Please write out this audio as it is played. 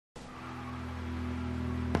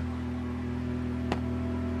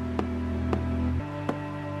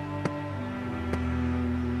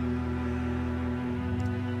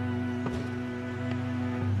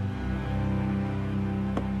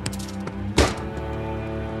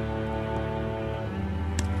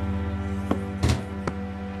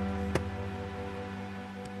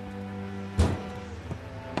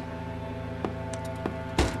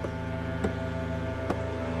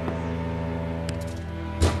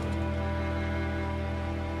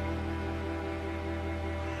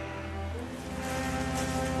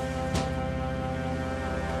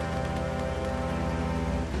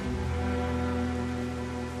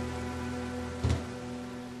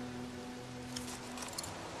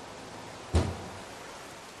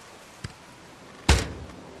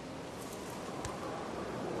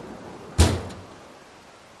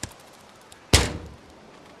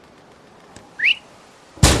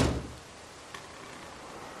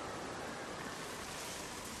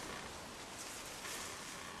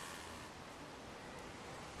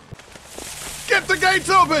Get the gates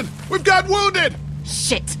open! We've got wounded!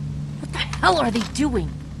 Shit! What the hell are they doing?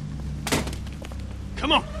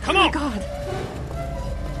 Come on, come on! Oh my god.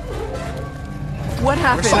 What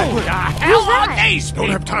happened? Oh, the hell are these Don't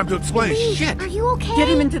have time to explain. Lee, Shit. are you okay? Get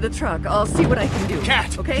him into the truck. I'll see what I can do.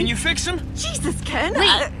 Cat, okay? can you fix him? Jesus, Ken. Lee.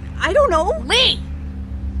 I don't know. Lee!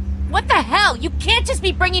 What the hell? You can't just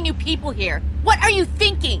be bringing new people here. What are you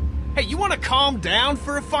thinking? Hey, you want to calm down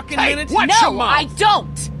for a fucking minute? No, I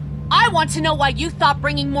don't! I want to know why you thought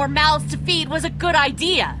bringing more mouths to feed was a good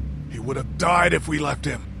idea. He would have died if we left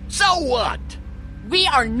him. So what? We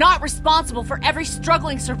are not responsible for every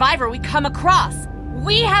struggling survivor we come across.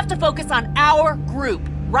 We have to focus on our group,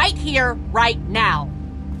 right here, right now.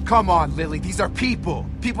 Come on, Lily, these are people.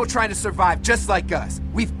 People trying to survive just like us.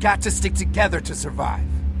 We've got to stick together to survive.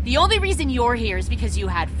 The only reason you're here is because you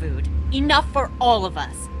had food. Enough for all of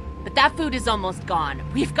us. But that food is almost gone.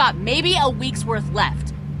 We've got maybe a week's worth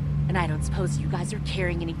left. And I don't suppose you guys are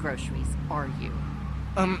carrying any groceries, are you?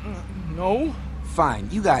 No. Fine,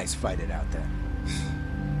 you guys fight it out then.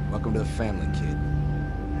 Welcome to the family, kid.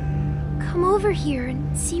 Come over here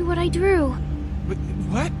and see what I drew.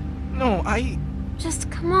 What? No, Just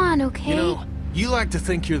come on, okay? You know, you like to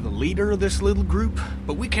think you're the leader of this little group,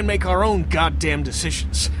 but we can make our own goddamn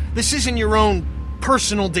decisions. This isn't your own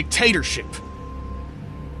personal dictatorship.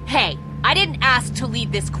 Hey, I didn't ask to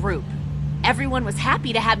lead this group. Everyone was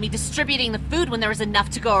happy to have me distributing the food when there was enough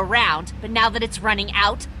to go around, but now that it's running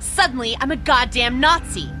out, suddenly I'm a goddamn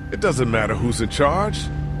Nazi. It doesn't matter who's in charge.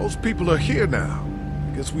 Those people are here now.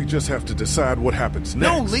 I guess we just have to decide what happens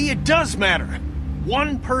next. No, Lee, it does matter.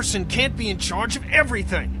 One person can't be in charge of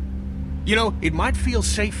everything. You know, it might feel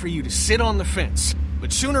safe for you to sit on the fence,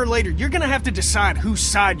 but sooner or later you're gonna have to decide whose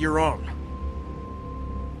side you're on.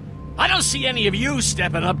 I don't see any of you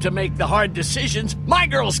stepping up to make the hard decisions. My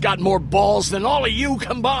girl's got more balls than all of you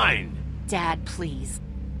combined. Dad, please.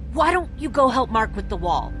 Why don't you go help Mark with the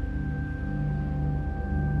wall?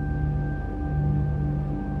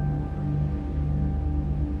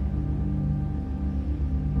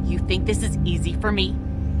 You think this is easy for me?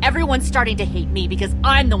 Everyone's starting to hate me because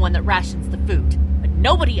I'm the one that rations the food, but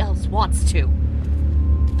nobody else wants to.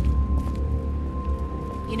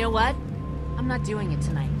 You know what? I'm not doing it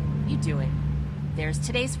tonight. You do it. There's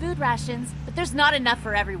today's food rations, but there's not enough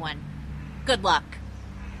for everyone. Good luck.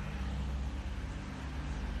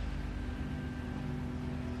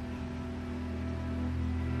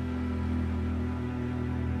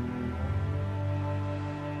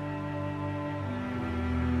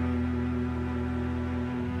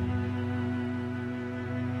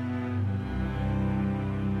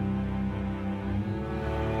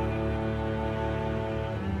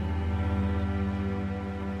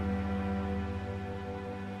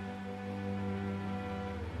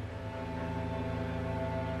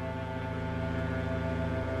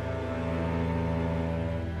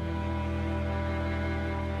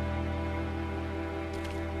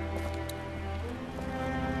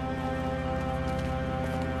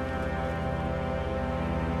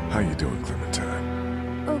 How you doing,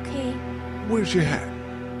 Clementine? Okay. Where's your hat?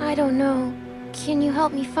 I don't know. Can you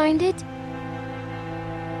help me find it?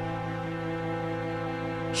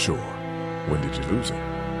 Sure. When did you lose it?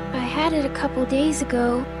 I had it a couple days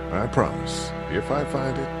ago. I promise. If I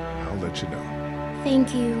find it, I'll let you know.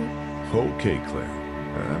 Thank you. Okay,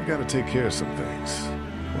 Clem. I've got to take care of some things.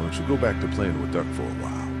 Why don't you go back to playing with Duck for a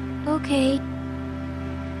while? Okay.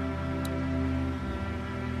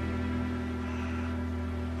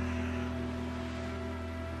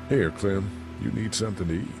 Here, Clem. You need something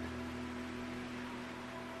to eat.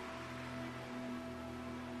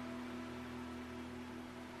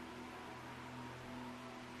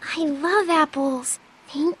 I love apples.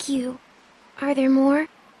 Thank you. Are there more?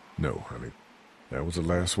 No, honey. That was the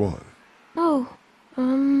last one. Oh,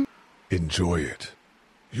 Enjoy it.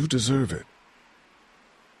 You deserve it.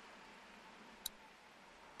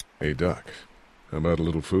 Hey, Duck. How about a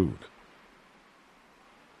little food?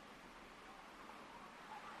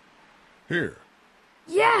 Here.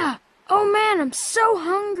 Yeah! Oh man, I'm so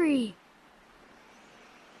hungry!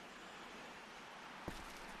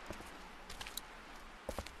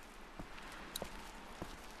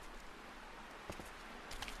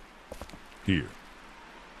 Here.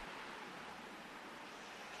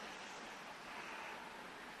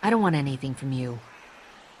 I don't want anything from you.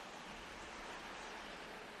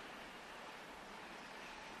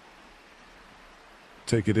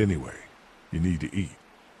 Take it anyway. You need to eat.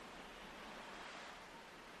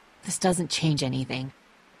 This doesn't change anything.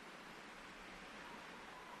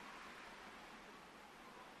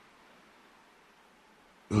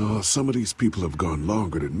 Some of these people have gone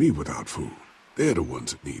longer than me without food. They're the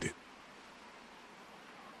ones that need it.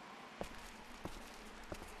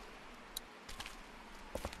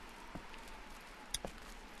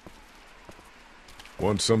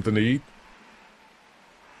 Want something to eat?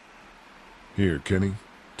 Here, Kenny,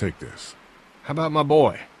 take this. How about my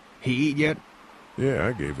boy? He eat yet? Yeah,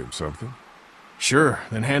 I gave him something. Sure,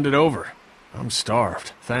 then hand it over. I'm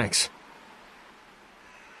starved, thanks.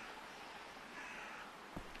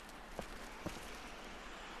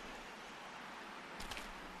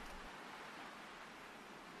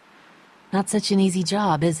 Not such an easy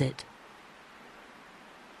job, is it?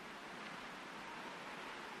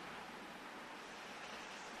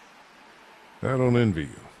 I don't envy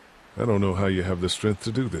you. I don't know how you have the strength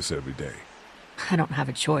to do this every day. I don't have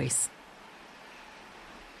a choice.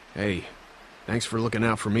 Hey, thanks for looking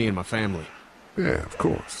out for me and my family. Yeah, of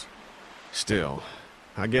course. Still,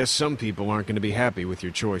 I guess some people aren't going to be happy with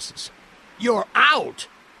your choices. You're out!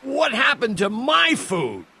 What happened to my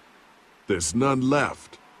food? There's none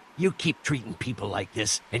left. You keep treating people like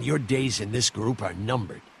this, and your days in this group are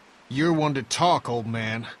numbered. You're one to talk, old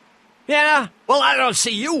man. Yeah? Well, I don't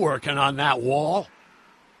see you working on that wall.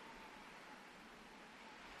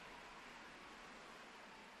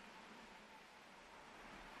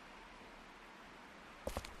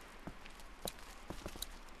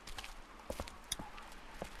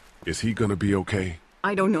 Is he gonna be okay?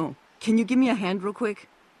 I don't know. Can you give me a hand real quick?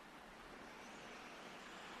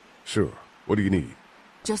 Sure. What do you need?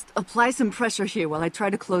 Just apply some pressure here while I try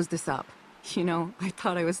to close this up. You know, I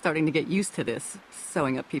thought I was starting to get used to this,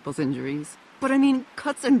 sewing up people's injuries. But I mean,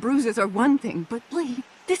 cuts and bruises are one thing, but Lee,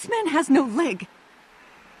 this man has no leg.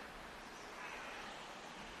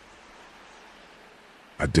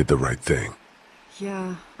 I did the right thing.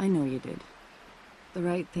 Yeah, I know you did. The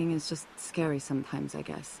right thing is just scary sometimes, I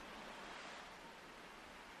guess.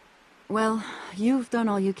 Well, you've done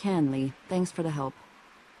all you can, Lee. Thanks for the help.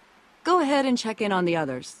 Go ahead and check in on the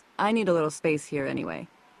others. I need a little space here anyway.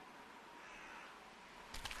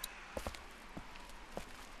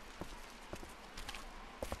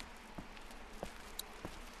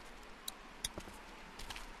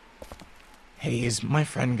 Hey, is my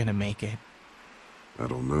friend gonna make it? I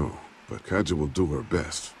don't know, but Katja will do her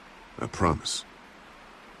best. I promise.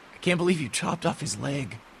 I can't believe you chopped off his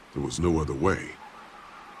leg. There was no other way.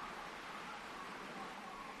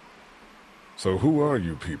 So who are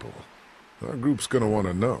you people? Our group's gonna want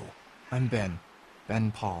to know. I'm Ben.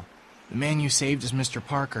 Ben Paul. The man you saved is Mr.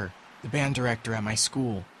 Parker, the band director at my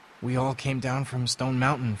school. We all came down from Stone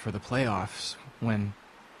Mountain for the playoffs when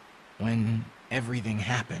everything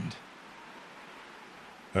happened.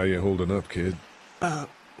 How you holding up, kid?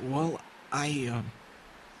 Well, I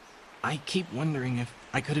keep wondering if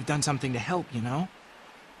I could have done something to help, you know?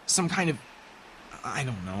 Some kind of, I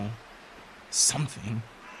don't know, something.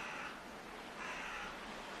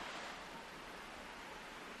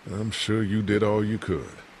 I'm sure you did all you could.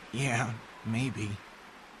 Yeah, maybe.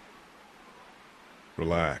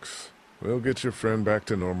 Relax. We'll get your friend back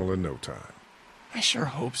to normal in no time. I sure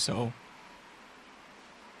hope so.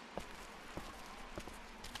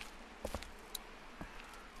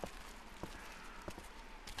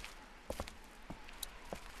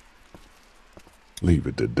 Leave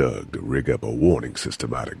it to Doug to rig up a warning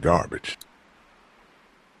system out of garbage.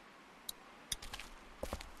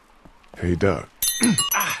 Hey, Doug.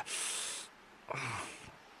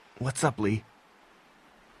 What's up, Lee?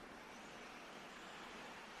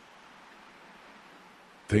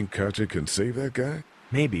 Think Katja can save that guy?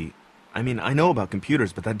 Maybe. I mean, I know about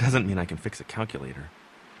computers, but that doesn't mean I can fix a calculator.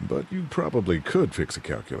 But you probably could fix a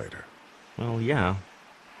calculator. Well, yeah.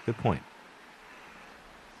 Good point.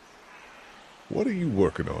 What are you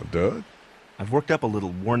working on, Doug? I've worked up a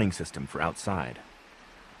little warning system for outside.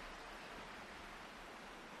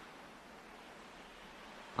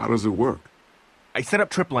 How does it work? I set up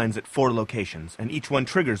trip lines at 4 locations, and each one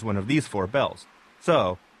triggers one of these 4 bells.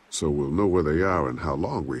 So we'll know where they are and how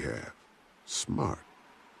long we have. Smart.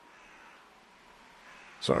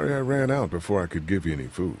 Sorry I ran out before I could give you any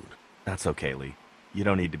food. That's okay, Lee. You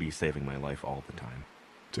don't need to be saving my life all the time.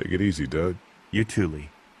 Take it easy, Doug. You too, Lee.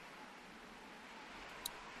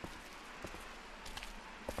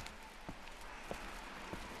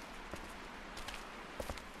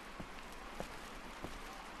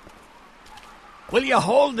 Will you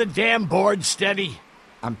hold the damn board steady?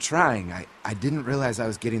 I'm trying. I didn't realize I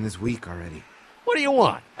was getting this weak already. What do you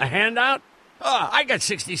want? A handout? I got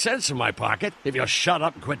 60 cents in my pocket, if you'll shut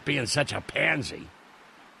up and quit being such a pansy.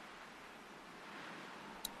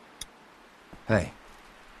 Hey,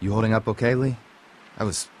 you holding up okay, Lee? I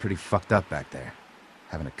was pretty fucked up back there,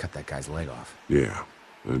 having to cut that guy's leg off. Yeah,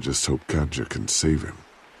 I just hope Katja can save him.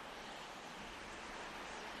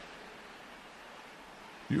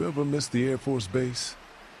 You ever miss the Air Force Base?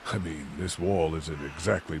 I mean, this wall isn't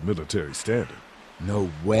exactly military standard. No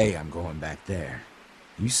way I'm going back there.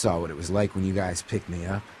 You saw what it was like when you guys picked me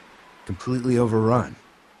up. Completely overrun.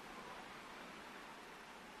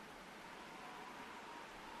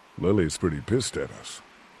 Lily's pretty pissed at us.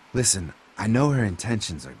 Listen, I know her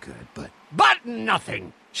intentions are good, but... But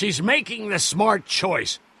nothing! She's making the smart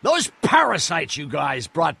choice. Those parasites you guys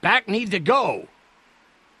brought back need to go.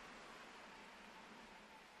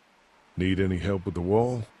 Need any help with the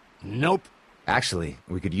wall? Nope. Actually,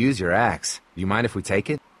 we could use your axe. Do you mind if we take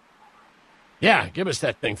it? Yeah, give us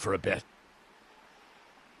that thing for a bit.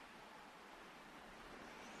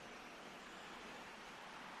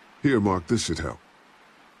 Here, Mark, this should help.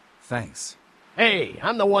 Thanks. Hey,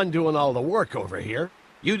 I'm the one doing all the work over here.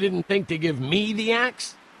 You didn't think to give me the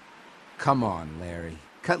axe? Come on, Larry.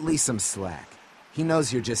 Cut Lee some slack. He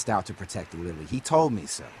knows you're just out to protect Lily. He told me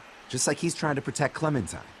so. Just like he's trying to protect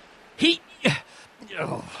Clementine.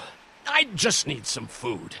 Oh, I just need some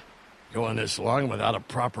food. Going this long without a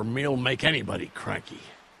proper meal make anybody cranky.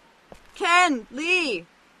 Ken, Lee,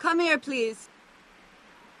 come here, please.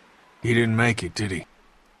 He didn't make it, did he?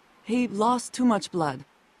 He lost too much blood.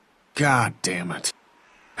 God damn it.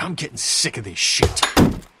 I'm getting sick of this shit.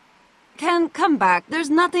 Ken, come back. There's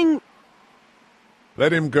nothing...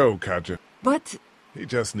 Let him go, Katja. But... He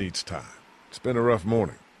just needs time. It's been a rough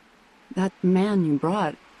morning. That man you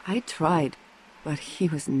brought, I tried, but he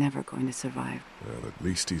was never going to survive. Well, at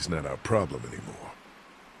least he's not our problem anymore.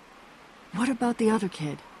 What about the other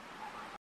kid?